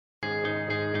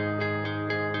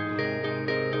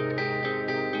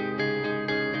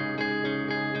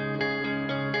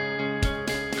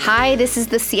Hi, this is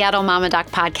the Seattle Mama Doc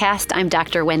podcast. I'm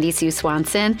Dr. Wendy Sue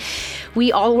Swanson.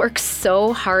 We all work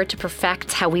so hard to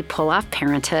perfect how we pull off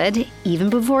parenthood,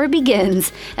 even before it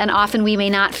begins, and often we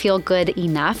may not feel good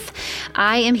enough.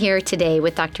 I am here today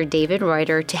with Dr. David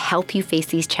Reuter to help you face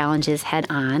these challenges head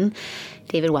on.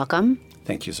 David, welcome.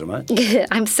 Thank you so much.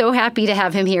 I'm so happy to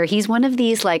have him here. He's one of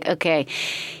these,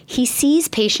 he sees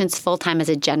patients full-time as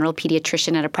a general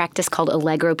pediatrician at a practice called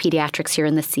Allegro Pediatrics here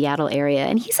in the Seattle area.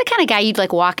 And he's the kind of guy you'd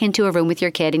walk into a room with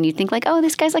your kid and you'd think oh,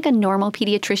 this guy's like a normal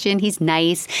pediatrician. He's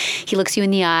nice. He looks you in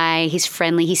the eye. He's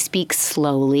friendly. He speaks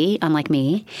slowly, unlike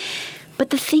me. But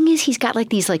the thing is, he's got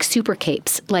these super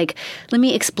capes. Let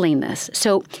me explain this.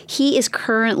 So he is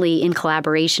currently in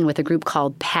collaboration with a group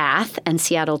called PATH and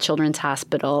Seattle Children's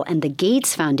Hospital and the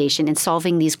Gates Foundation in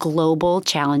solving these global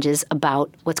challenges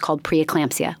about what's called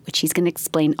preeclampsia, which he's going to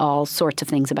explain all sorts of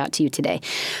things about to you today.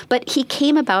 But he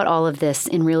came about all of this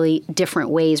in really different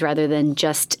ways rather than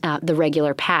just the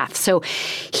regular path. So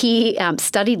he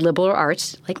studied liberal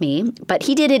arts like me, but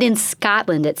he did it in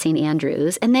Scotland at St.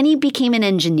 Andrews. And then he became an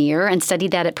engineer and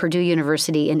studied that at Purdue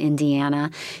University in Indiana.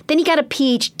 Then he got a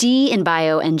PhD in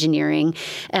bioengineering.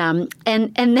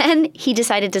 And then he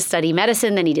decided to study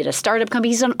medicine. Then he did a startup company.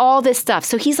 He's done all this stuff.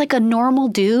 So he's like a normal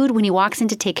dude when he walks in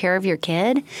to take care of your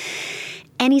kid.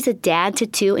 And he's a dad to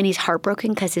two, and he's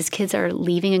heartbroken because his kids are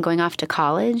leaving and going off to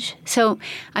college. So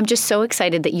I'm just so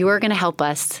excited that you are going to help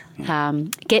us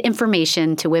get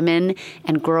information to women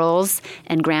and girls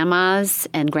and grandmas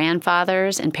and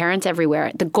grandfathers and parents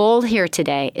everywhere. The goal here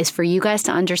today is for you guys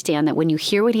to understand that when you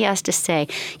hear what he has to say,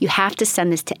 you have to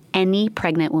send this to any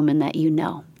pregnant woman that you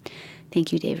know.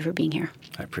 Thank you, David, for being here.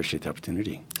 I appreciate the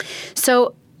opportunity.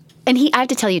 So, and I have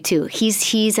to tell you too, he's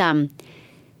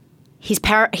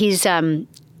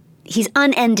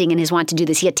unending in his want to do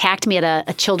this. He attacked me at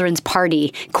a children's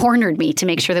party, cornered me to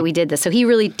make sure that we did this. So he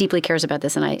really deeply cares about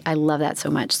this, and I love that so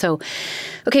much. So,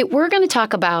 okay, we're going to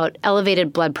talk about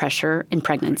elevated blood pressure in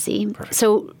pregnancy. Perfect.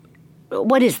 So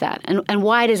what is that, and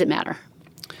why does it matter?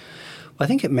 Well, I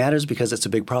think it matters because it's a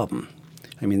big problem.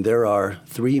 I mean, there are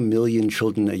 3 million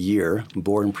children a year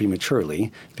born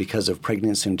prematurely because of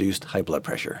pregnancy-induced high blood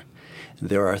pressure.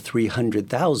 There are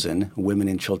 300,000 women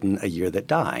and children a year that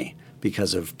die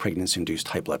because of pregnancy-induced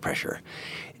high blood pressure.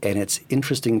 And it's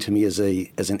interesting to me as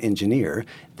an engineer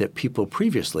that people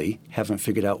previously haven't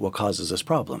figured out what causes this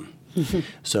problem.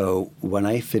 So when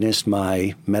I finished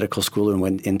my medical school and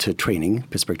went into training,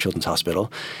 Pittsburgh Children's Hospital,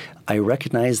 I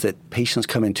recognized that patients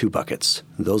come in 2 buckets,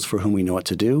 those for whom we know what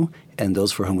to do and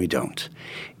those for whom we don't.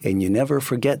 And you never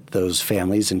forget those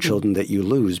families and children that you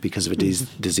lose because of a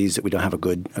disease that we don't have a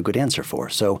good answer for.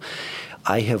 So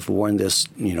I have worn this,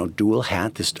 dual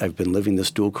hat. I've been living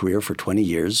this dual career for 20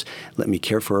 years. Let me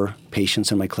care for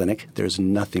patients in my clinic. There's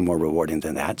nothing more rewarding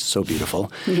than that. So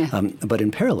beautiful. Yeah. But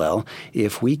in parallel,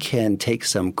 if we can take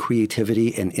some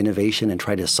creativity and innovation and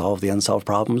try to solve the unsolved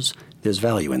problems, there's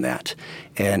value in that.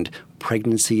 And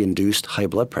pregnancy-induced high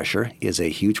blood pressure is a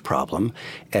huge problem.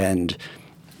 And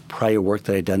prior work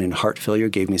that I'd done in heart failure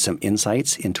gave me some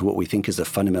insights into what we think is the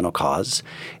fundamental cause.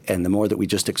 And the more that we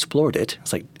just explored it,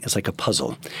 it's like a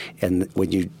puzzle. And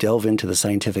when you delve into the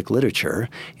scientific literature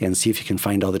and see if you can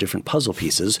find all the different puzzle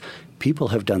pieces, people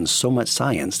have done so much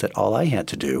science that all I had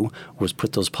to do was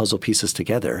put those puzzle pieces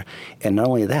together. And not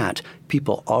only that,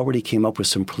 people already came up with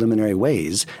some preliminary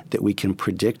ways that we can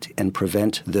predict and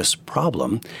prevent this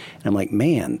problem. And I'm like,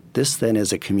 man, this then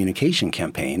is a communication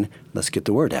campaign. Let's get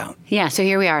the word out. Yeah, so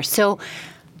here we are. So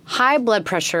high blood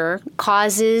pressure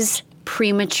causes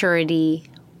prematurity.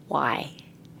 Why?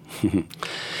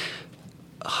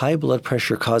 High blood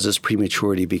pressure causes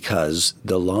prematurity because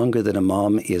the longer that a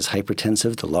mom is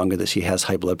hypertensive, the longer that she has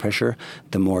high blood pressure,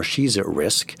 the more she's at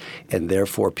risk. And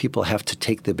therefore, people have to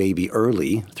take the baby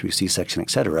early through C-section,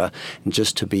 et cetera,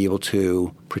 just to be able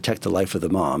to protect the life of the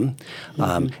mom.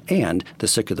 And the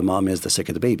sicker the mom is, the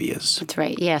sicker the baby is. That's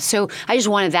right. Yeah. So I just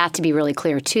wanted that to be really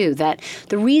clear, too, that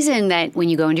the reason that when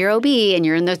you go into your OB and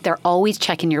you're they're always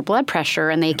checking your blood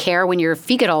pressure and they care when your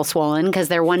feet get all swollen because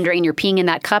they're wondering, you're peeing in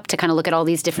that cup to kind of look at all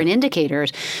these different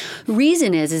indicators.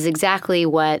 Reason is exactly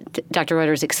what Dr.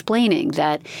 Reuter is explaining,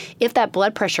 that if that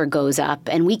blood pressure goes up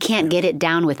and we can't get it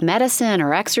down with medicine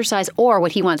or exercise or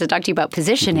what he wants to talk to you about,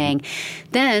 positioning,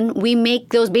 then we make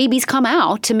those babies come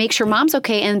out to make sure mom's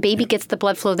okay and baby gets the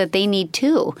blood flow that they need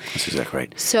too. That's exactly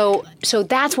right. So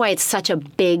that's why it's such a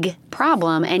big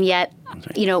problem. And yet,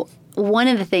 one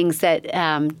of the things that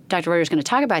Dr. Reuter is going to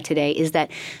talk about today is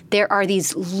that there are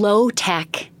these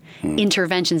low-tech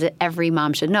interventions that every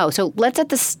mom should know. So let's at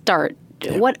the start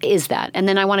What is that? And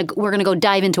then we're going to go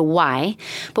dive into why.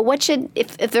 But what should,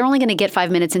 if they're only going to get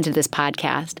 5 minutes into this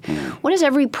podcast, what does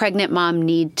every pregnant mom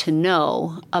need to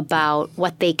know about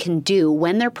what they can do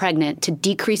when they're pregnant to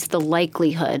decrease the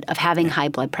likelihood of having high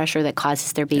blood pressure that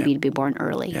causes their baby to be born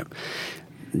early? Yeah.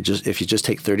 If you just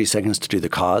take 30 seconds to do the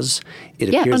cause, it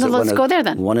appears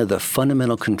that one of the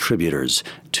fundamental contributors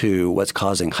to what's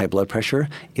causing high blood pressure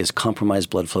is compromised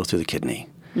blood flow through the kidney.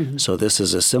 Mm-hmm. So this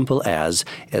is as simple as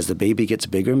the baby gets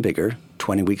bigger and bigger,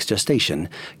 20 weeks gestation,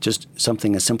 just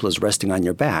something as simple as resting on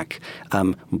your back,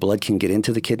 blood can get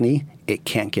into the kidney, it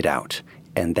can't get out.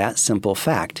 And that simple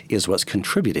fact is what's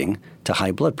contributing to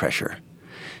high blood pressure.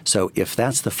 So if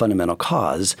that's the fundamental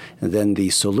cause, then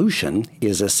the solution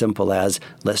is as simple as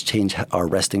let's change our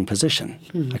resting position.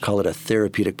 Mm-hmm. I call it a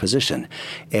therapeutic position.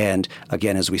 And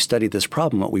again, as we study this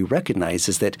problem, what we recognize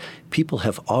is that people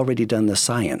have already done the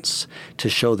science to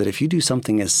show that if you do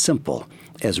something as simple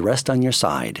as rest on your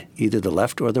side, either the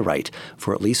left or the right,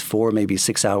 for at least 4, maybe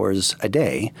 6 hours a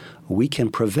day, we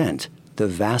can prevent the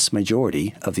vast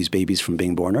majority of these babies from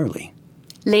being born early.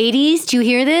 Ladies, do you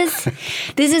hear this?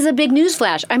 This is a big news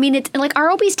flash. I mean, it's like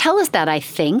our OBs tell us that, I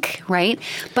think, right?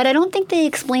 But I don't think they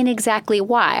explain exactly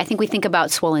why. I think we think about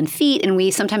swollen feet, and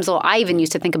I even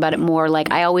used to think about it more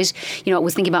like I always,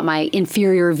 was thinking about my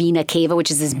inferior vena cava, which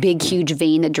is this big, huge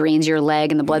vein that drains your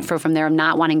leg and the blood flow from there. I'm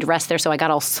not wanting to rest there, so I got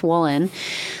all swollen.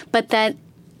 But that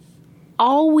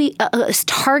all we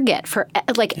target for,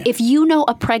 if you know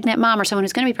a pregnant mom or someone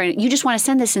who's going to be pregnant, you just want to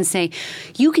send this and say,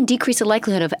 you can decrease the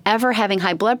likelihood of ever having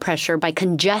high blood pressure by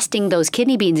congesting those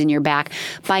kidney beans in your back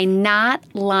by not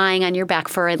lying on your back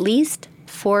for at least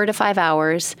 4 to 5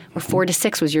 hours, or 4 to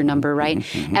 6 was your number, right?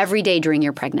 Mm-hmm. Every day during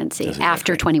your pregnancy,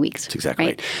 after 20 weeks. That's exactly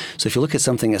right. So if you look at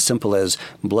something as simple as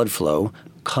blood flow,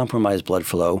 compromised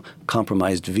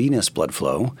venous blood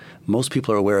flow, most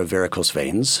people are aware of varicose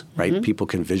veins, right? Mm-hmm. People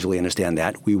can visually understand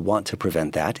that. We want to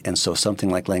prevent that. And so something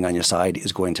like laying on your side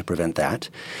is going to prevent that.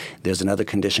 There's another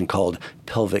condition called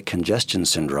pelvic congestion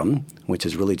syndrome, which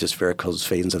is really just varicose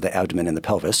veins of the abdomen and the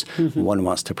pelvis. Mm-hmm. One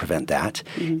wants to prevent that.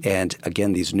 Mm-hmm. And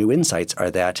again, these new insights are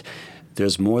that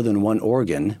there's more than one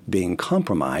organ being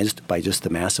compromised by just the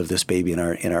mass of this baby in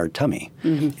our tummy.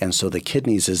 Mm-hmm. And so the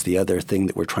kidneys is the other thing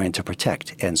that we're trying to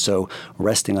protect. And so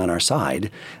resting on our side,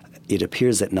 it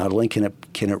appears that not only can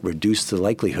it reduce the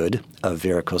likelihood of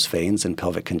varicose veins and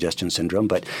pelvic congestion syndrome,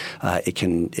 but it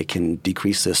can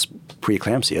decrease this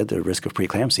preeclampsia, the risk of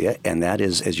preeclampsia, and that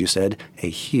is, as you said, a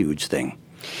huge thing.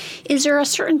 Is there a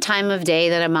certain time of day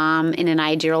that a mom in an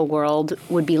ideal world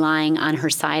would be lying on her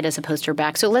side as opposed to her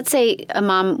back? So let's say a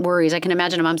mom worries. I can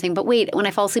imagine a mom saying, but wait, when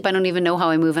I fall asleep, I don't even know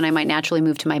how I move, and I might naturally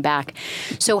move to my back.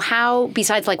 So how,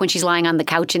 besides like when she's lying on the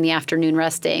couch in the afternoon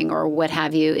resting or what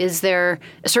have you, is there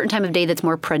a certain time of day that's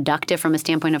more productive from a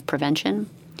standpoint of prevention?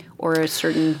 Or a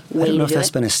certain way to do it? I don't know if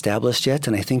that's been established yet,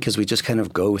 and I think as we just kind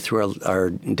of go through our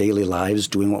daily lives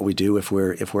doing what we do, if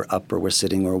we're up or we're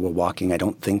sitting or we're walking, I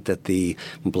don't think that the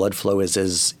blood flow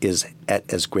is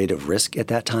at as great of risk at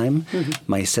that time. Mm-hmm.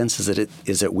 My sense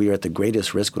is that we are at the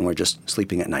greatest risk when we're just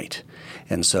sleeping at night.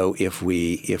 And so if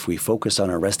we focus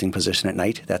on our resting position at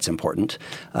night, that's important.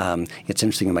 It's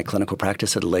interesting in my clinical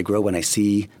practice at Allegro when I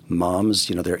see moms,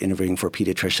 they're interviewing for a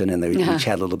pediatrician and we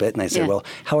chat a little bit, and I say, well,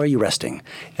 how are you resting?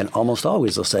 And almost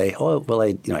always they'll say, oh, well,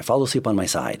 I fall asleep on my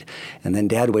side. And then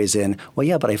dad weighs in, well,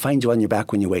 yeah, but I find you on your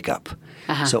back when you wake up.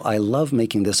 Uh-huh. So I love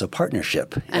making this a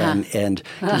partnership. Uh-huh. And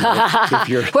if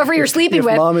you're whoever you're sleeping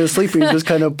with, if mom is sleeping, just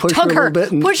kind of push her a little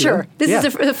bit. And, push her. This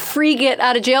is a free get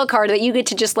out of jail card that you get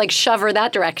to just shove her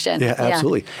that direction. Yeah,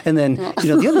 absolutely. Yeah. And then,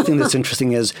 the other thing that's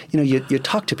interesting is, you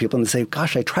talk to people and they say,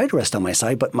 gosh, I try to rest on my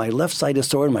side, but my left side is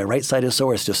sore and my right side is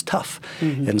sore. It's just tough.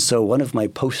 Mm-hmm. And so one of my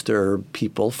poster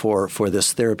people for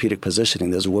this therapeutic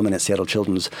positioning, there's a woman at Seattle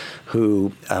Children's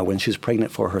who, when she was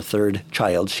pregnant for her 3rd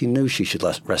child, she knew she should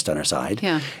rest on her side.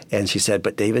 Yeah. And she said,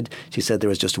 but David, she said, there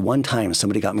was just one time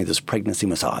somebody got me this pregnancy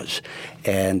massage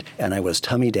and I was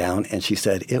tummy down, and she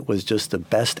said, it was just the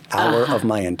best hour of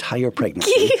my entire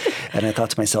pregnancy. And I thought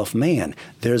to myself, man,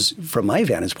 from my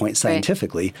vantage point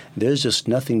scientifically, there's just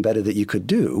nothing better that you could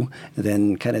do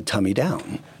than kind of tummy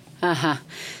down. Uh-huh.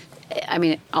 I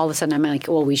mean, all of a sudden I'm like,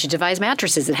 well, we should devise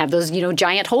mattresses that have those,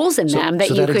 giant holes in them that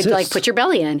you could exists. Put your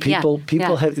belly in.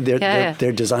 People have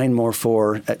they're designed more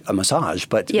for a massage.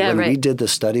 But when we did the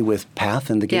study with PATH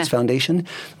and the Gates Foundation,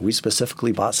 we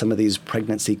specifically bought some of these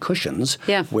pregnancy cushions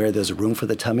where there's a room for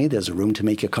the tummy, there's a room to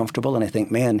make you comfortable. And I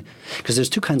think, man, because there's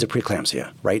 2 kinds of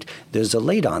preeclampsia, right? There's a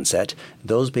late onset.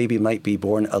 Those baby might be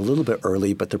born a little bit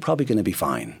early, but they're probably going to be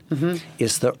fine. Mm-hmm.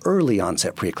 It's the early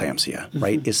onset preeclampsia,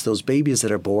 right? It's those babies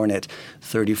that are born at at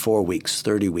 34 weeks,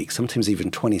 30 weeks, sometimes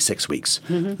even 26 weeks.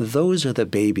 Those are the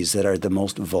babies that are the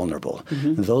most vulnerable.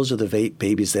 Those are the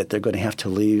babies that they're going to have to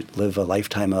live a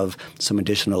lifetime of some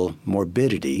additional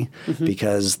morbidity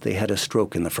because they had a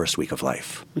stroke in the first week of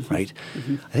life, right?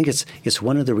 I think it's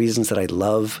one of the reasons that I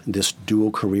love this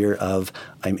dual career of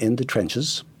I'm in the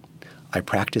trenches, I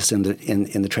practice in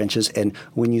the trenches, and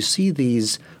when you see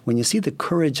the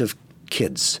courage of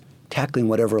kids tackling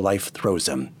whatever life throws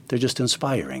them, they're just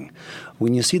inspiring.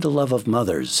 When you see the love of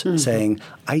mothers saying,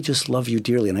 I just love you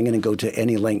dearly and I'm going to go to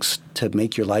any lengths to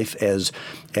make your life as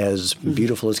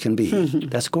beautiful as can be,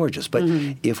 that's gorgeous. But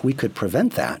if we could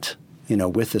prevent that,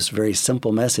 with this very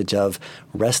simple message of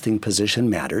resting position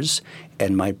matters,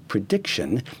 and my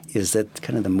prediction is that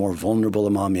kind of the more vulnerable a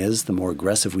mom is, the more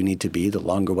aggressive we need to be, the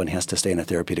longer one has to stay in a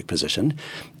therapeutic position.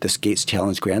 This Gates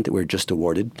Challenge grant that we were just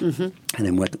awarded, and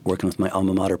I'm working with my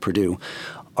alma mater, Purdue,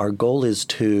 our goal is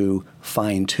to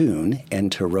fine-tune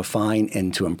and to refine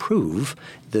and to improve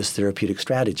this therapeutic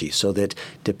strategy so that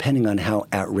depending on how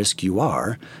at risk you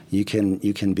are, you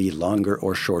can be longer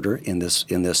or shorter in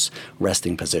this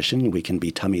resting position. We can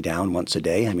be tummy down once a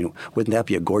day. I mean, wouldn't that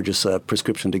be a gorgeous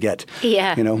prescription to get?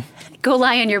 Yeah. Go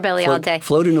lie on your belly all day.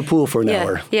 Float in a pool for an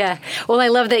hour. Yeah. Well, I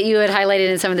love that you had highlighted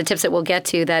in some of the tips that we'll get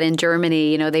to that in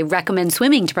Germany, they recommend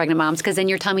swimming to pregnant moms because then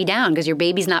you're tummy down because your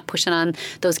baby's not pushing on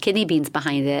those kidney beans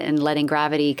behind it and letting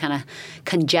gravity kind of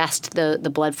congest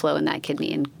the blood flow in that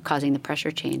kidney and causing the pressure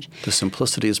change. The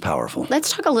simplicity is powerful.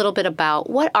 Let's talk a little bit about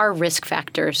what are risk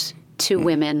factors to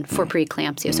women for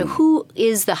preeclampsia. So who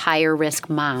is the higher risk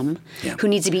mom who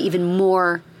needs to be even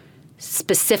more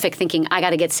specific, thinking I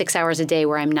got to get 6 hours a day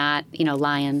where I'm not,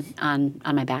 lying on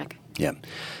my back? Yeah.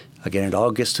 Again, it all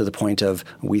gets to the point of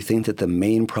we think that the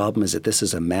main problem is that this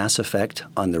is a mass effect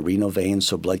on the renal veins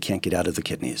so blood can't get out of the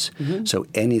kidneys. So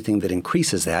anything that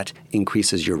increases that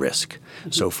increases your risk.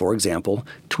 So, for example,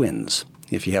 twins.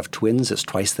 If you have twins, it's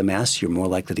twice the mass, you're more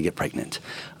likely to get pregnant.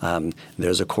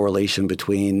 There's a correlation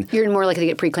between... You're more likely to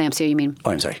get preeclampsia, you mean?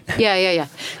 Oh, I'm sorry. Yeah.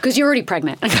 Because you're already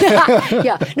pregnant.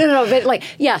 Yeah. No. But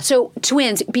so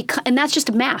twins, and that's just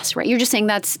a mass, right? You're just saying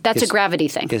that's a gravity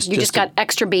thing. You just got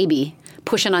extra baby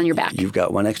pushing on your back. You've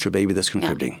got one extra baby that's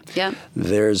contributing. Yeah.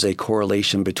 There's a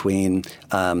correlation between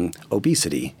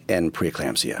obesity and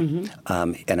preeclampsia.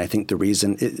 And I think the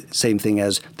reason, same thing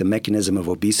as the mechanism of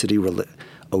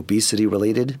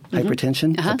obesity-related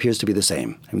hypertension appears to be the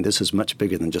same. I mean, this is much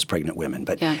bigger than just pregnant women.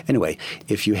 But anyway,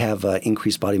 if you have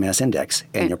increased body mass index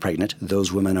and you're pregnant,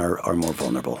 those women are more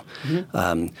vulnerable.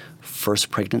 First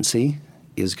pregnancy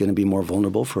is going to be more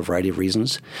vulnerable for a variety of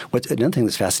reasons. Another thing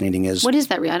that's fascinating is... What is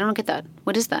that? I don't get that.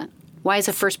 What is that? Why is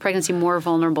a first pregnancy more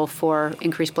vulnerable for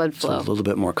increased blood flow? It's a little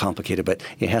bit more complicated, but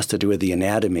it has to do with the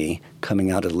anatomy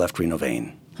coming out of the left renal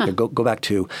vein. Go back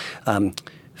to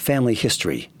family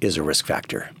history is a risk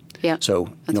factor. Yeah.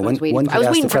 So I was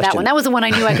waiting for that one. That was the one I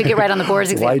knew I could get right on the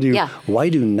boards exam. Why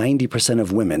do 90%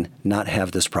 of women not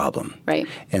have this problem? Right.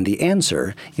 And the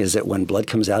answer is that when blood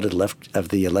comes out of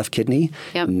the left kidney,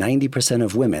 90%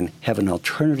 of women have an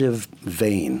alternative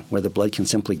vein where the blood can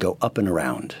simply go up and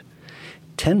around.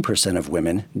 10% of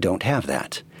women don't have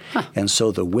that. And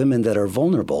so the women that are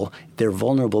vulnerable, they're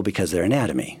vulnerable because of their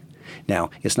anatomy.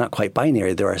 Now, it's not quite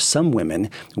binary. There are some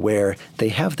women where they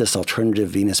have this alternative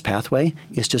venous pathway.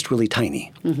 It's just really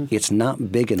tiny. It's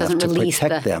not big enough to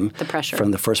protect them from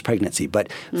the first pregnancy.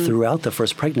 But throughout the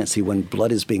first pregnancy, when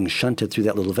blood is being shunted through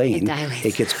that little vein,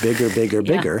 it gets bigger,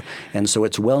 bigger. And so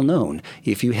it's well known.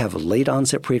 If you have late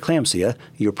onset preeclampsia,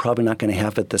 you're probably not going to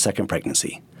have it the second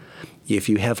pregnancy. If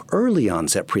you have early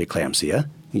onset preeclampsia,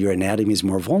 your anatomy is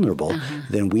more vulnerable,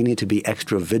 then we need to be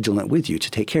extra vigilant with you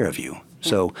to take care of you.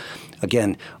 So,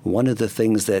 again, one of the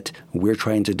things that we're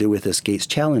trying to do with this Gates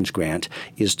Challenge grant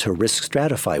is to risk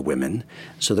stratify women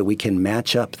so that we can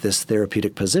match up this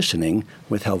therapeutic positioning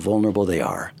with how vulnerable they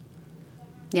are.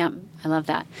 Yeah, I love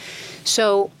that.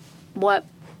 So what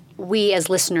we as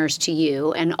listeners to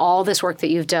you and all this work that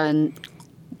you've done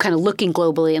kind of looking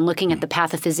globally and looking at the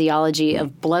pathophysiology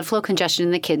of blood flow congestion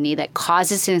in the kidney that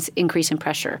causes an increase in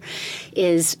pressure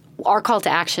is our call to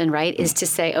action, right, is to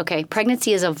say, okay,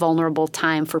 pregnancy is a vulnerable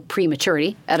time for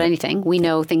prematurity at anything. We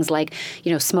know things like,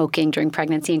 smoking during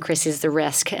pregnancy increases the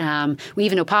risk. We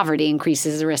even know poverty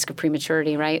increases the risk of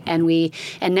prematurity, right?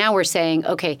 And now we're saying,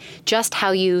 okay, just how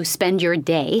you spend your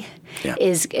day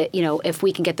is, if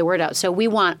we can get the word out. So we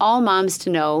want all moms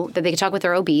to know that they can talk with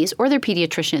their OBs or their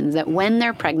pediatricians that when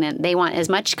they're pregnant, they want as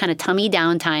much kind of tummy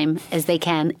down time as they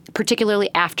can, particularly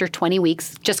after 20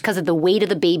 weeks, just because of the weight of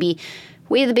the baby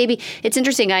weight of the baby. It's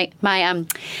interesting.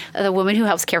 The woman who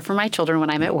helps care for my children when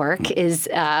I'm at work is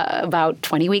about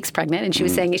 20 weeks pregnant, and she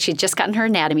was saying she'd just gotten her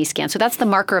anatomy scan. So that's the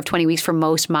marker of 20 weeks for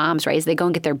most moms, right? Is they go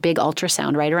and get their big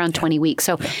ultrasound right around 20 weeks.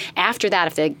 So after that,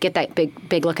 if they get that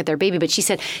big look at their baby, but she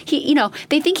said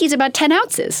they think he's about 10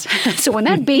 ounces. So when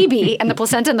that baby and the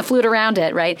placenta and the fluid around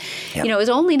it, right, is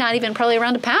only not even probably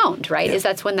around a pound, right? Is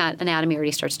that's when that anatomy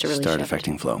already starts to really shift.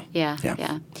 Affecting flow. Yeah.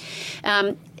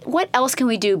 What else can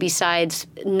we do besides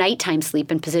nighttime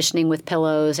sleep and positioning with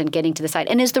pillows and getting to the side?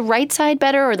 And is the right side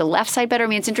better or the left side better? I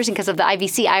mean, it's interesting because of the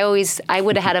IVC. I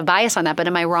would have had a bias on that, but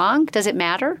am I wrong? Does it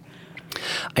matter?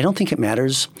 I don't think it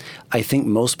matters. I think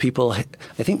most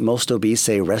OBs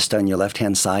say rest on your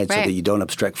left-hand side so that you don't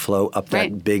obstruct flow up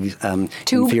that big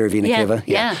inferior vena cava.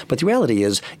 Yeah. But the reality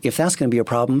is, if that's going to be a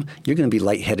problem, you're going to be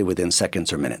lightheaded within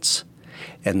seconds or minutes.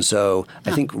 And so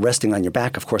I think resting on your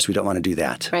back, of course, we don't want to do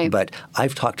that. Right. But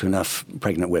I've talked to enough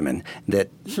pregnant women that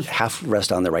half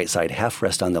rest on the right side, half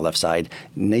rest on the left side.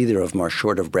 Neither of them are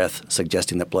short of breath,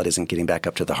 suggesting that blood isn't getting back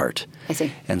up to the heart. I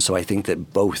see. And so I think that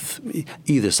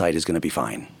either side is going to be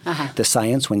fine. The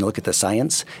science, when you look at the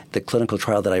science, the clinical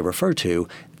trial that I refer to,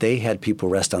 they had people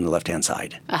rest on the left-hand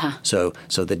side. So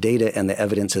the data and the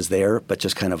evidence is there, but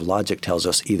just kind of logic tells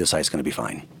us either side is going to be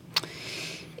fine.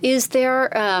 Is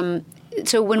there...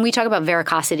 So when we talk about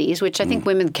varicosities, which I think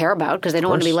women care about because they don't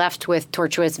want to be left with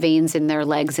tortuous veins in their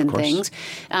legs and things,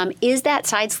 is that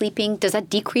side sleeping, does that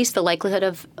decrease the likelihood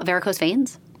of varicose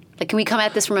veins? Like, can we come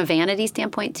at this from a vanity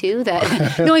standpoint too?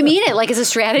 No, I mean it. Like, as a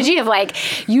strategy of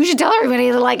you should tell everybody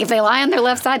that if they lie on their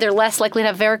left side, they're less likely to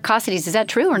have varicosities. Is that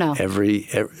true or no?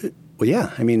 Well,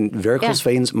 yeah. I mean, varicose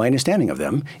veins, my understanding of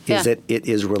them is that it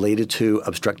is related to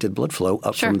obstructed blood flow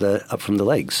up from the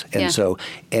legs. And so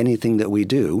anything that we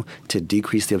do to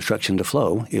decrease the obstruction to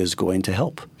flow is going to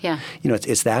help. Yeah.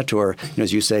 It's that, or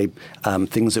as you say,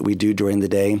 things that we do during the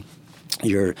day.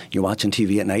 You're watching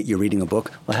TV at night, you're reading a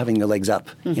book, having your legs up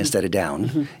instead of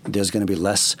down, there's going to be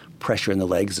less pressure in the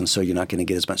legs, and so you're not going to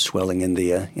get as much swelling in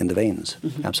the veins.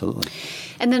 Absolutely.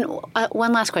 And then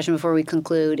one last question before we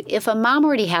conclude. If a mom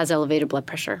already has elevated blood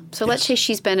pressure, so let's say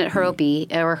she's been at her OB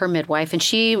or her midwife, and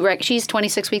she's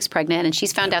 26 weeks pregnant, and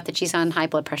she's found out that she's on high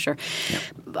blood pressure.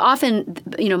 Often,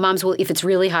 moms will, if it's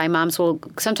really high, moms will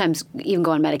sometimes even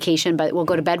go on medication, but will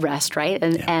go to bed rest, right?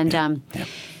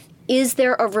 Is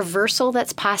there a reversal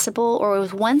that's possible, or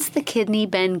once the kidney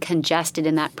been congested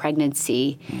in that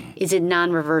pregnancy, is it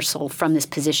non-reversal from this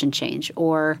position change?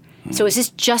 Or so is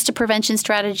this just a prevention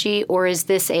strategy, or is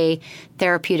this a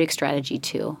therapeutic strategy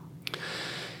too?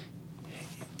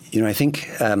 I think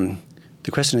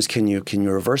the question is, can you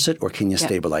reverse it or can you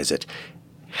stabilize it?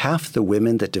 Half the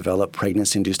women that develop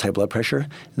pregnancy-induced high blood pressure,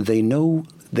 they know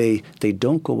they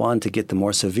don't go on to get the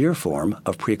more severe form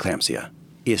of preeclampsia.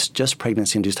 It's just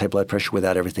pregnancy-induced high blood pressure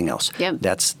without everything else. Yep.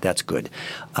 That's good.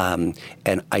 And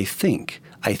I think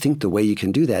the way you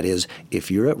can do that is,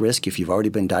 if you're at risk, if you've already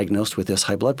been diagnosed with this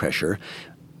high blood pressure,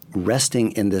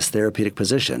 resting in this therapeutic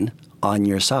position on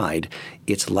your side,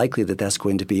 it's likely that that's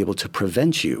going to be able to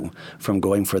prevent you from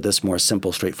going for this more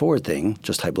simple, straightforward thing,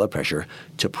 just high blood pressure,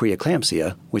 to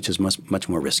preeclampsia, which is much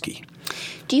more risky.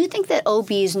 Do you think that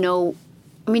OBs know?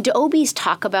 I mean, do OBs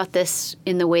talk about this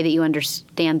in the way that you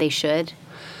understand they should?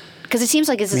 Because it seems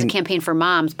like this is a campaign for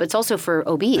moms, but it's also for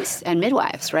OBs and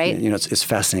midwives, right? It's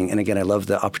fascinating. And again, I love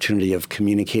the opportunity of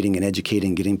communicating and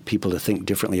educating, getting people to think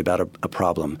differently about a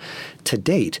problem. To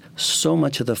date, so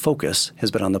much of the focus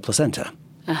has been on the placenta.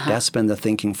 That's been the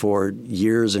thinking for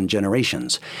years and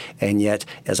generations. And yet,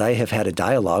 as I have had a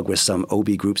dialogue with some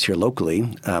OB groups here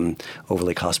locally,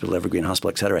 Overlake Hospital, Evergreen Hospital,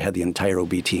 et cetera, I had the entire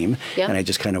OB team, and I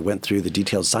just kind of went through the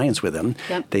detailed science with them.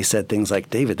 They said things like,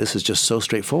 David, this is just so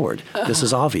straightforward. This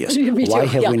is obvious. Why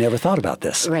have we never thought about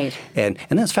this? Right. And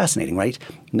that's fascinating, right?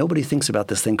 Nobody thinks about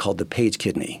this thing called the Page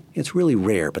kidney. It's really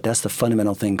rare, but that's the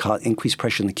fundamental thing. Increased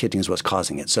pressure in the kidney is what's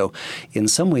causing it. So in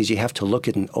some ways, you have to look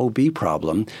at an OB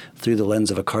problem through the lens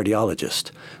of a cardiologist,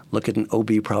 look at an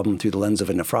OB problem through the lens of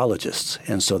a nephrologist.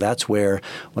 And so that's where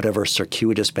whatever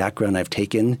circuitous background I've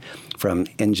taken, from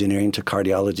engineering to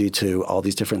cardiology to all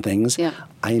these different things,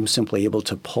 I am simply able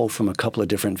to pull from a couple of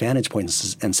different vantage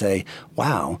points and say,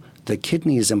 wow, the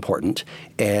kidney is important,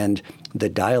 and the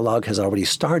dialogue has already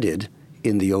started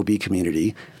in the OB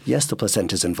community. Yes, the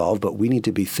placenta is involved, but we need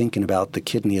to be thinking about the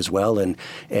kidney as well. And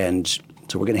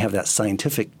so we're going to have that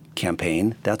scientific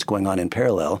campaign that's going on in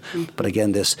parallel. But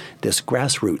again, this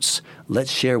grassroots, let's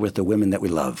share with the women that we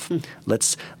love.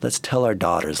 Let's tell our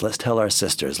daughters, let's tell our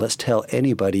sisters, let's tell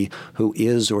anybody who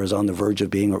is or is on the verge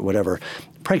of being or whatever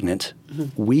pregnant.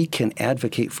 We can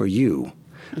advocate for you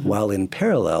while in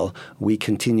parallel, we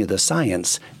continue the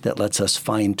science that lets us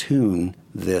fine-tune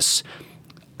this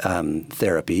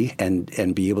therapy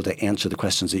and be able to answer the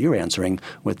questions that you're answering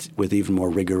with even more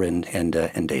rigor and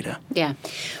data. Yeah.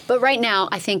 But right now,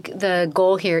 I think the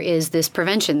goal here is this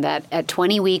prevention, that at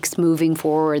 20 weeks moving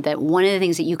forward, that one of the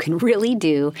things that you can really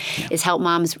do is help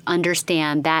moms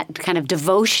understand that kind of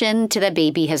devotion to the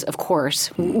baby has, of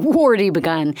course, already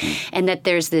begun, and that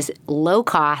there's this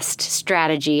low-cost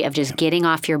strategy of just getting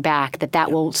off your back,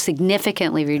 that will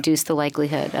significantly reduce the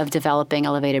likelihood of developing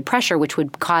elevated pressure, which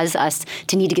would cause us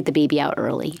to need to get the baby out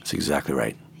early. That's exactly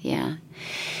right. Yeah.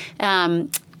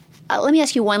 Let me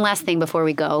ask you one last thing before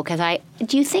we go, because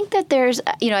do you think that there's,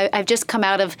 I've just come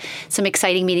out of some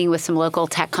exciting meeting with some local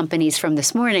tech companies from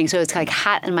this morning, so it's like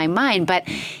hot in my mind, but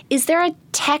is there a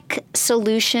tech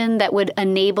solution that would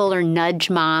enable or nudge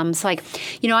moms? Like,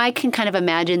 I can kind of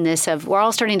imagine this we're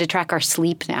all starting to track our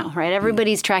sleep now, right?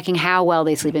 Everybody's tracking how well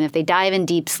they sleep and if they dive in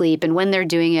deep sleep and when they're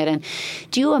doing it. And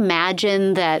do you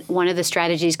imagine that one of the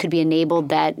strategies could be enabled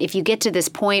that if you get to this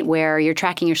point where you're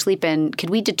tracking your sleep, and could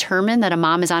we determine that a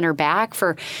mom is on her back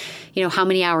for, how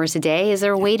many hours a day? Is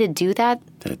there a way to do that?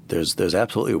 There's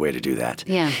absolutely a way to do that.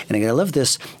 Yeah. And again, I love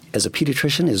this as a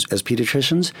pediatrician, as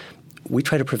pediatricians, we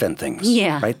try to prevent things.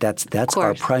 Yeah. Right? That's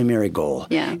our primary goal.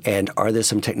 Yeah. And are there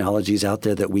some technologies out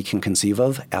there that we can conceive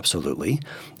of? Absolutely.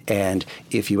 And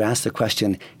if you ask the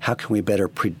question, how can we better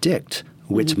predict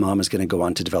which mom is going to go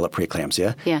on to develop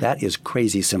preeclampsia? Yeah. That is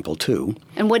crazy simple too.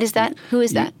 And what is that? Who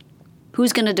is that?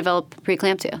 Who's going to develop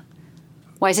preeclampsia?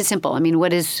 Why is it simple? I mean,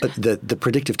 what is... The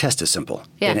predictive test is simple.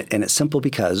 Yeah. And it's simple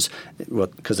because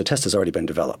the test has already been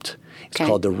developed. It's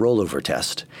called the rollover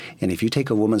test. And if you take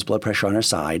a woman's blood pressure on her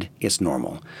side, it's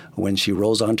normal. When she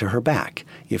rolls onto her back,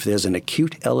 if there's an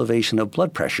acute elevation of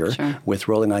blood pressure with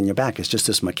rolling on your back, it's just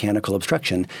this mechanical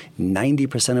obstruction,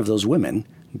 90% of those women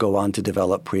go on to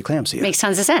develop preeclampsia. Makes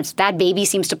tons of sense. That baby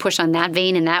seems to push on that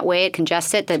vein in that way. It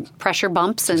congests it, the pressure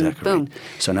bumps, and exactly boom. Right.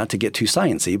 So not to get too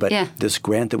sciencey, but this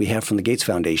grant that we have from the Gates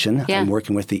Foundation, I'm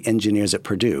working with the engineers at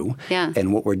Purdue,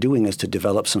 and what we're doing is to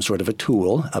develop some sort of a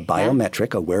tool, a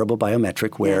biometric, a wearable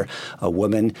biometric, where a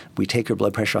woman, we take her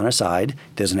blood pressure on her side,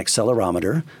 there's an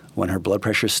accelerometer. When her blood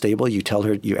pressure is stable, you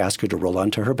ask her to roll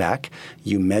onto her back.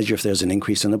 You measure if there's an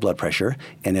increase in the blood pressure.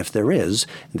 And if there is,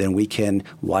 then we can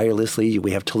wirelessly,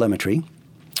 we have telemetry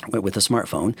with a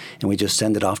smartphone, and we just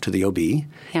send it off to the OB.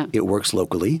 Yeah. It works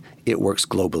locally. It works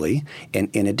globally.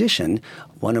 And in addition,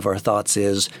 one of our thoughts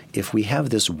is if we have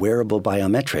this wearable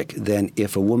biometric, then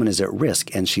if a woman is at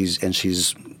risk and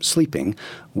she's sleeping,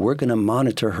 we're going to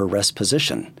monitor her rest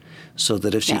position, so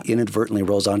that if she inadvertently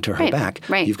rolls onto her back,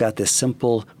 you've got this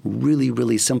simple, really,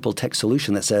 really simple tech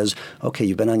solution that says, okay,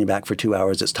 you've been on your back for 2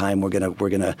 hours. It's time. We're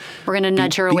gonna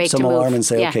nudge her awake to move. Beep some alarm and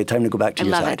say, okay, time to go back to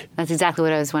your side. I love it. That's exactly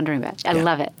what I was wondering about. I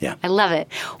love it. Yeah. I love it.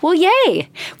 Well, yay!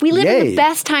 We live in the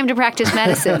best time to practice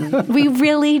medicine. We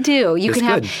really do. You can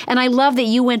have, and I love that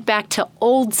you went back to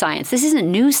old science. This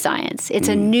isn't new science. It's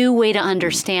a new way to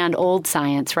understand old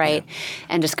science, right?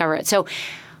 And discover it. So,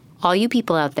 all you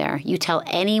people out there, you tell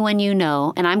anyone you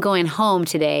know, and I'm going home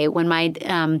today when my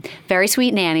very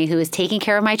sweet nanny, who is taking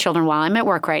care of my children while I'm at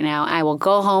work right now, I will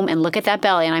go home and look at that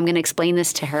belly, and I'm going to explain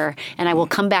this to her, and I will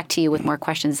come back to you with more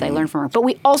questions as I learn from her. But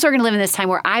we also are going to live in this time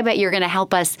where I bet you're going to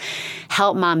help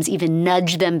moms even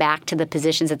nudge them back to the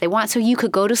positions that they want. So you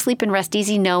could go to sleep and rest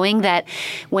easy knowing that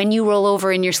when you roll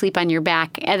over in your sleep on your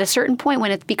back, at a certain point when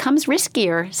it becomes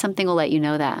riskier, something will let you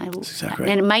know that. That's exactly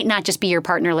right. And it might not just be your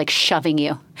partner like shoving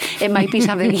you. It might be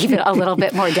something even a little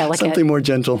bit more delicate. Something more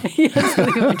gentle.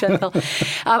 Something more gentle.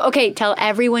 Okay, tell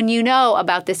everyone you know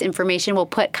about this information. We'll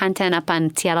put content up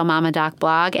on Seattle Mama Doc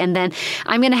blog. And then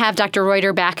I'm going to have Dr.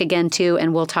 Reuter back again, too,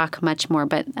 and we'll talk much more.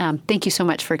 But thank you so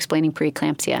much for explaining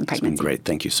preeclampsia and pregnancy. It's been great.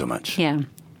 Thank you so much. Yeah.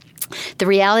 The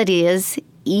reality is,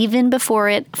 even before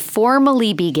it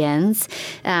formally begins,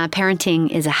 parenting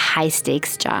is a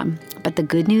high-stakes job. But the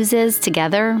good news is,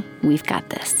 together, we've got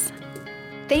this.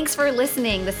 Thanks for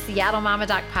listening. The Seattle Mama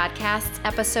Doc podcast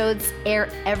episodes air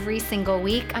every single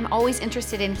week. I'm always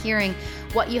interested in hearing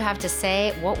what you have to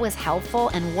say, what was helpful,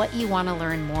 and what you want to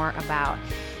learn more about.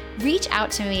 Reach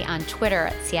out to me on Twitter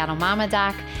at Seattle Mama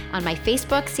Doc, on my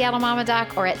Facebook, Seattle Mama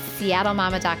Doc, or at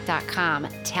seattlemamadoc.com.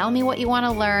 Tell me what you want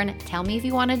to learn, tell me if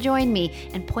you want to join me,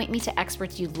 and point me to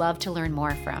experts you'd love to learn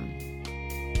more from.